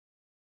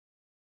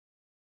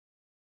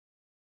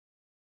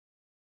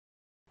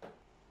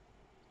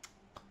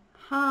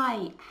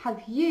Hi,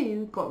 have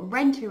you got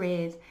rent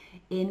arrears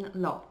in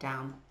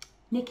lockdown?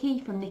 Nikki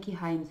from Nikki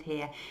Homes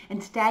here,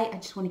 and today I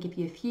just want to give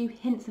you a few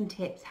hints and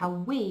tips how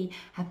we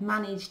have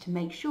managed to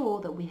make sure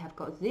that we have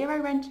got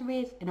zero rent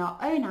arrears in our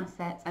own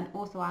assets and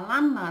also our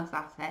landlord's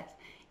assets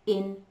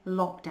in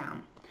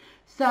lockdown.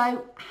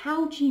 So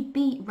how do you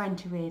beat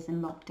rent arrears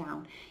in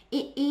lockdown?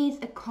 It is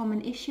a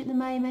common issue at the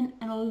moment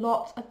and a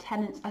lot of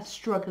tenants are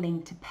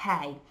struggling to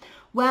pay.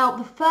 Well,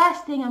 the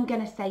first thing I'm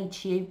going to say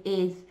to you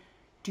is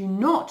do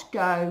not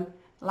go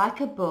like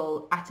a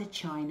bull at a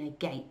china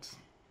gate.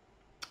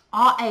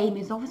 Our aim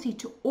is obviously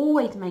to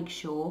always make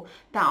sure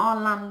that our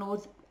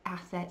landlord's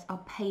assets are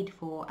paid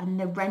for and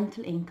the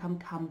rental income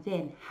comes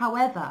in.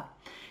 However,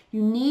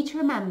 you need to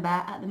remember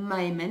at the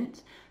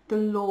moment the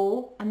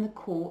law and the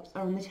courts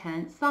are on the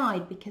tenant's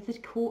side because the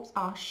courts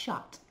are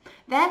shut.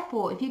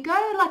 Therefore, if you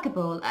go like a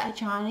bull at a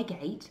china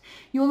gate,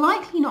 you're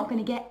likely not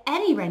going to get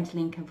any rental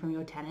income from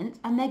your tenants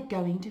and they're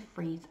going to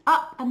freeze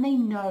up, and they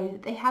know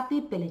that they have the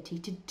ability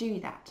to do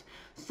that.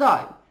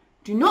 So,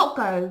 do not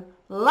go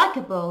like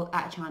a bull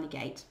at a china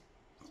gate.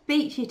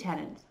 Speak to your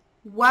tenants,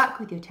 work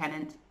with your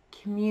tenants,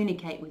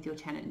 communicate with your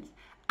tenants.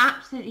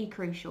 Absolutely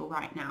crucial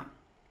right now.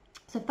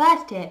 So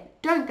first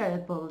tip, don't go the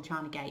bull at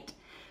china gate.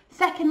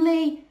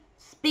 Secondly,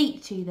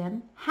 speak to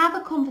them, have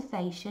a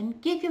conversation,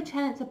 give your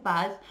tenants a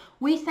buzz.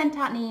 We sent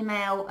out an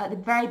email at the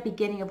very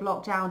beginning of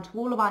lockdown to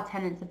all of our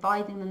tenants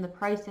advising them the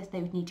process they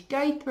would need to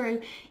go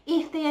through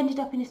if they ended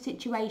up in a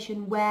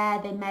situation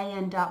where they may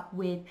end up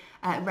with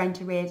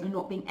rent arrears or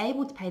not being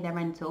able to pay their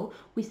rental.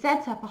 We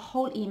set up a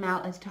whole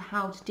email as to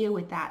how to deal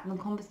with that and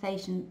the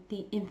conversation,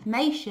 the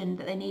information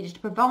that they needed to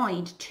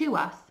provide to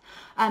us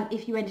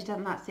if you ended up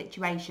in that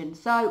situation.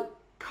 So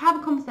have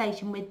a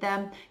conversation with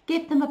them,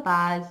 give them a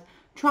buzz.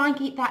 Try and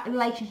keep that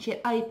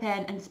relationship open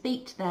and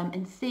speak to them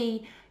and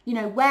see,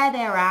 where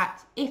they're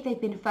at, if they've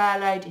been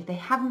furloughed, if they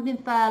haven't been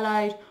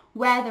furloughed,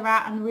 where they're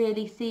at, and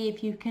really see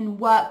if you can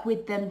work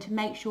with them to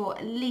make sure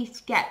at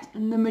least get the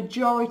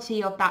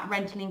majority of that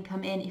rental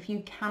income in if you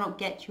cannot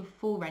get your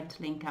full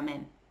rental income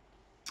in.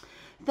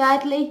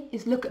 Thirdly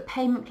is look at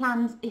payment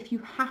plans if you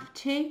have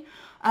to.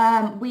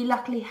 We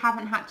luckily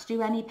haven't had to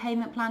do any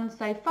payment plans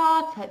so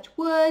far, touch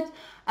wood,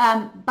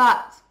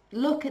 but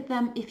look at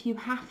them if you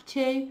have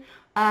to.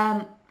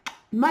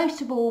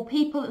 Most of all,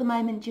 people at the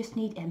moment just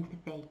need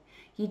empathy.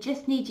 You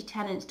just need your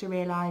tenants to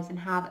realise and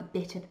have a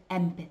bit of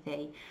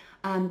empathy.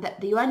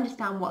 That you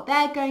understand what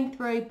they're going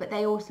through, but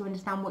they also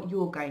understand what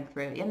you're going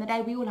through. At the end of the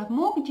day, we all have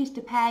mortgages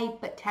to pay,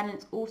 but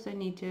tenants also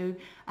need to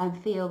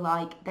feel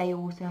like they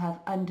also have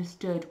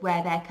understood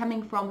where they're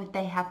coming from if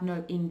they have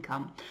no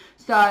income.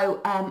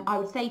 So I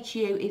would say to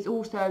you is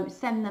also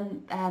send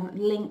them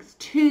links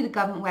to the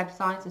government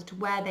websites as to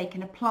where they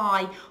can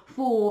apply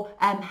for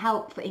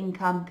help for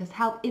income, because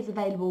help is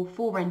available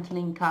for rental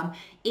income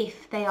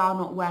if they are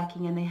not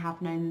working and they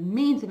have no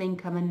means of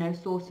income and no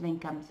source of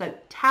income. So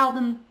tell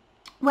them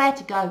where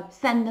to go,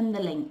 send them the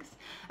links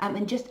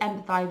and just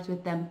empathise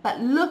with them.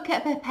 But look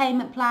at their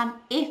payment plan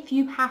if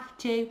you have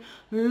to.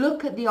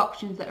 Look at the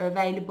options that are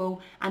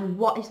available and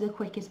what is the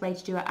quickest way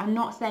to do it. I'm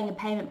not saying a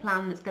payment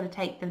plan that's going to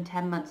take them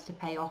 10 months to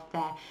pay off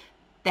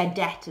their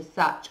debt as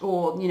such,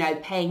 or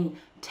paying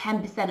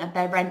 10% of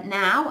their rent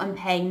now and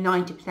paying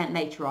 90%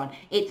 later on.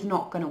 It's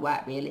not going to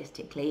work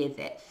realistically, is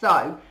it?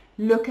 So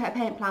look at a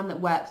payment plan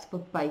that works for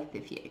both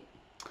of you.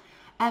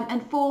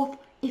 And fourth,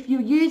 if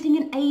you're using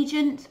an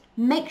agent,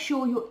 make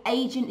sure your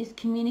agent is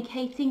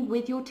communicating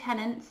with your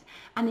tenants.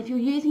 And if you're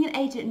using an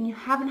agent and you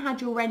haven't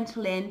had your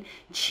rental in,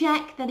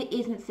 check that it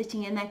isn't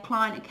sitting in their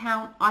client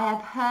account. I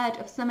have heard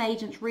of some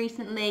agents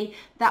recently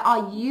that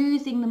are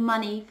using the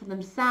money for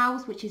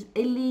themselves, which is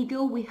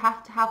illegal. We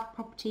have to have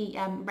property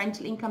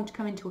rental income to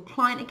come into a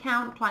client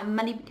account, client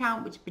money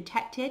account, which is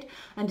protected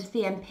under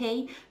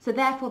CMP. So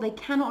therefore they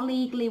cannot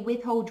legally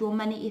withhold your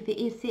money if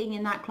it is sitting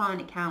in that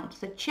client account.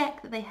 So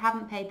check that they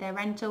haven't paid their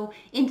rental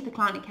into the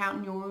client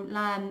account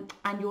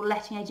and your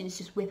letting agent is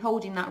just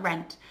withholding that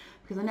rent.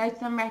 Because I know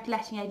some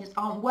letting agents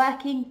aren't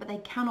working, but they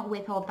cannot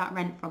withhold that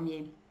rent from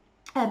you.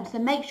 So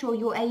make sure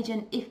your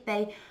agent, if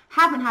they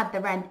haven't had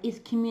the rent,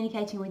 is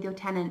communicating with your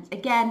tenants.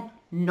 Again,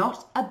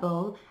 not a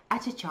bull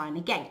at a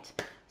china gate.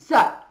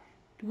 So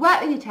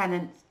work with your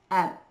tenants.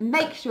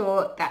 Make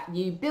sure that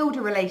you build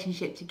a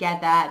relationship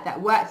together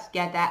that works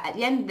together. At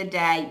the end of the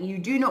day, you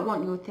do not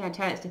want your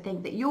tenants to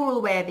think that you're all the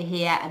way over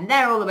here and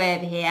they're all the way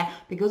over here,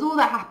 because all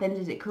that happens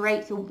is it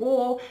creates a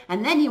war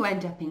and then you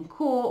end up in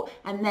court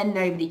and then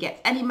nobody gets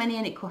any money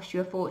and it costs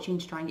you a fortune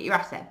to try and get your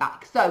asset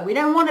back. So we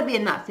don't want to be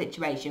in that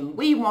situation.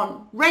 We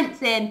want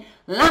rents in,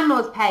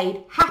 landlords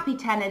paid, happy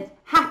tenants,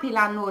 happy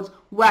landlords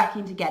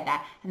working together,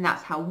 and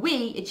that's how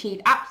we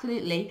achieve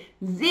absolutely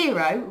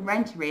zero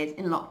rent arrears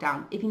in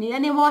lockdown. If you need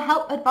any more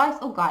help, advice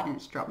or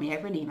guidance, drop me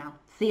over an email.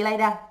 See you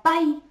later.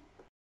 Bye.